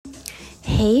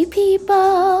Hey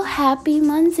people, happy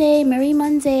Monday, merry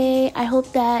Monday. I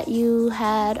hope that you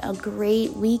had a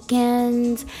great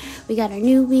weekend. We got a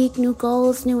new week, new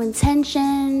goals, new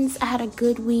intentions. I had a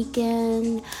good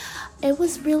weekend. It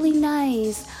was really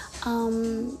nice.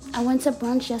 I went to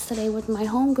brunch yesterday with my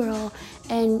homegirl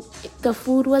and the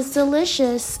food was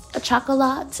delicious. A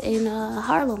chocolate in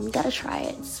Harlem. You gotta try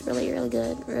it. It's really, really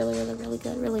good. Really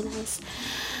good. Really nice.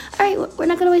 All right, we're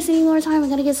not gonna waste any more time. We're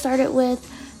gonna get started with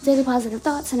Daily Positive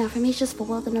Thoughts and Affirmations for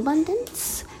Wealth and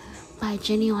Abundance by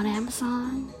Jenny on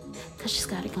Amazon, because she's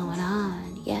got it going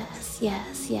on. Yes.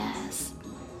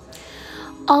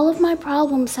 All of my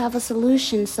problems have a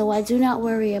solution, so I do not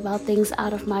worry about things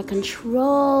out of my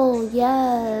control.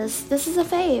 Yes, this is a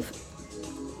fave.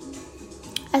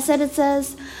 It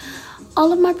says,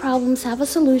 all of my problems have a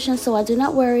solution, so I do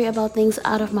not worry about things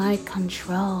out of my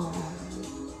control.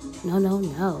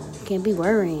 No. Can't be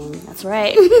worrying. That's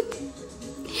right.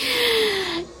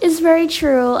 It's very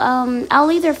true.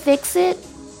 I'll either fix it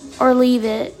or leave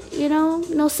it.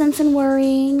 No sense in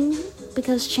worrying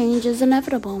because change is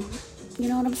inevitable. You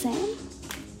know what I'm saying?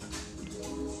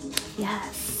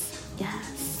 Yes.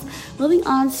 Moving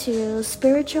on to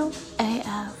Spiritual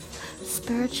AF.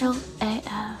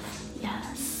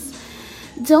 Yes.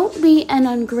 Don't be an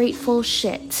ungrateful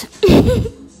shit.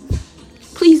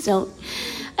 Please don't.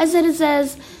 It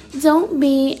says, don't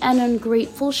be an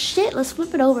ungrateful shit. Let's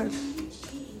flip it over.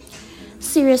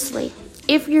 Seriously,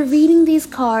 if you're reading these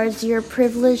cards, you're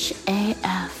privileged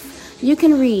AF. You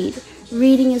can read.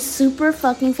 Reading is super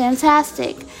fucking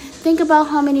fantastic. Think about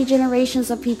how many generations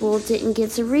of people didn't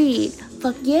get to read.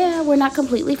 Fuck yeah, we're not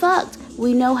completely fucked.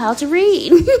 We know how to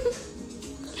read.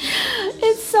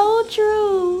 It's so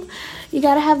true. You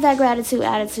gotta have that gratitude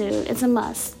attitude. It's a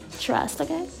must. Trust,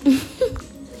 okay?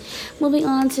 Moving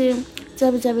on to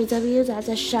www.shop.com.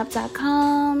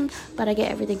 But I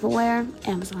get everything from where?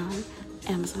 Amazon.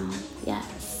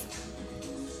 Yes.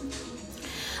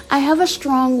 I have a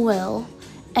strong will,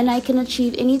 and I can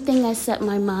achieve anything I set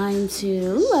my mind to.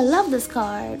 Ooh, I love this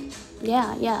card.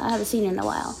 Yeah, I haven't seen it in a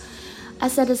while. It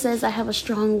says, I have a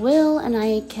strong will, and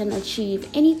I can achieve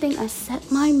anything I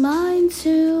set my mind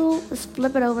to. Let's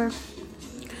flip it over.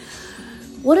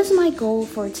 What is my goal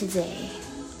for today?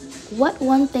 What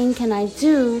one thing can I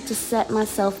do to set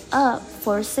myself up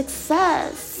for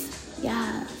success?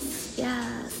 Yes.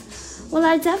 Well,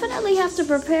 I definitely have to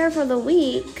prepare for the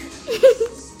week,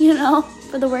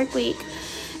 for the work week.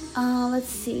 Let's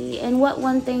see. And what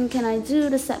one thing can I do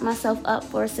to set myself up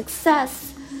for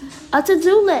success? A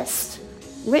to-do list.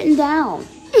 Written down,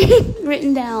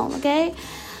 okay?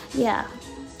 Yeah,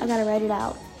 I gotta write it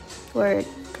out. Word.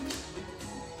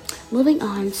 Moving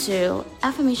on to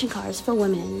affirmation cards for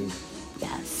women.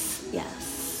 Yes.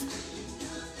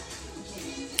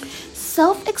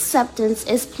 Self-acceptance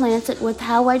is planted with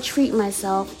how I treat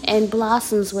myself and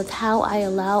blossoms with how I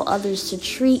allow others to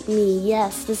treat me.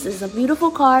 Yes, this is a beautiful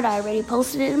card. I already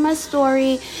posted it in my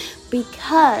story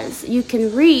because you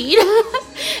can read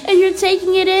and you're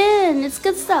taking it in. It's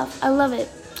good stuff. I love it.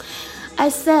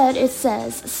 It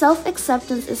says,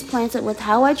 self-acceptance is planted with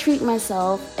how I treat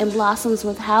myself and blossoms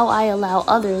with how I allow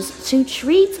others to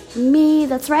treat me.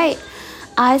 That's right.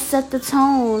 I set the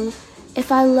tone. If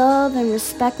I love and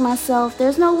respect myself,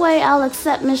 there's no way I'll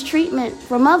accept mistreatment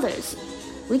from others.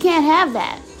 We can't have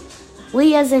that.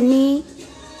 We as in me,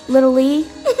 little Lee,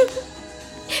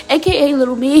 aka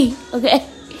little me, okay?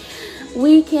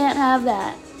 We can't have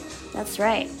that. That's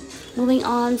right. Moving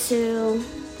on to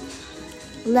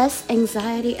less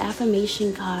anxiety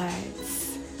affirmation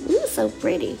cards. Ooh, so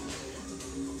pretty.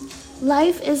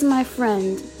 Life is my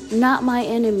friend, not my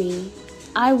enemy.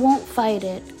 I won't fight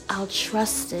it. I'll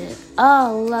trust it.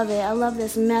 Oh, love it. I love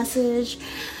this message.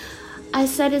 It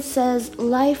says,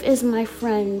 life is my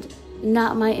friend,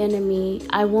 not my enemy.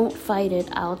 I won't fight it.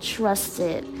 I'll trust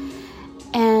it.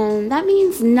 And that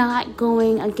means not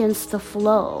going against the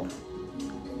flow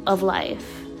of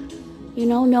life.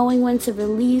 Knowing when to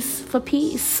release for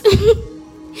peace.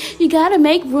 You gotta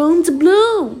make room to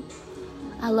bloom.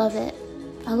 I love it.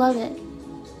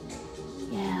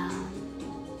 Yeah.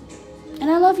 And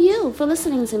I love you for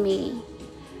listening to me.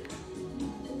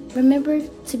 Remember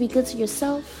to be good to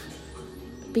yourself.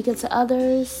 Be good to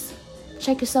others.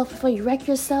 Check yourself before you wreck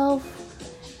yourself.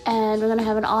 And we're gonna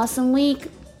have an awesome week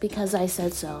because I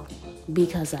said so.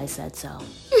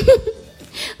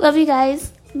 Love you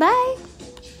guys. Bye.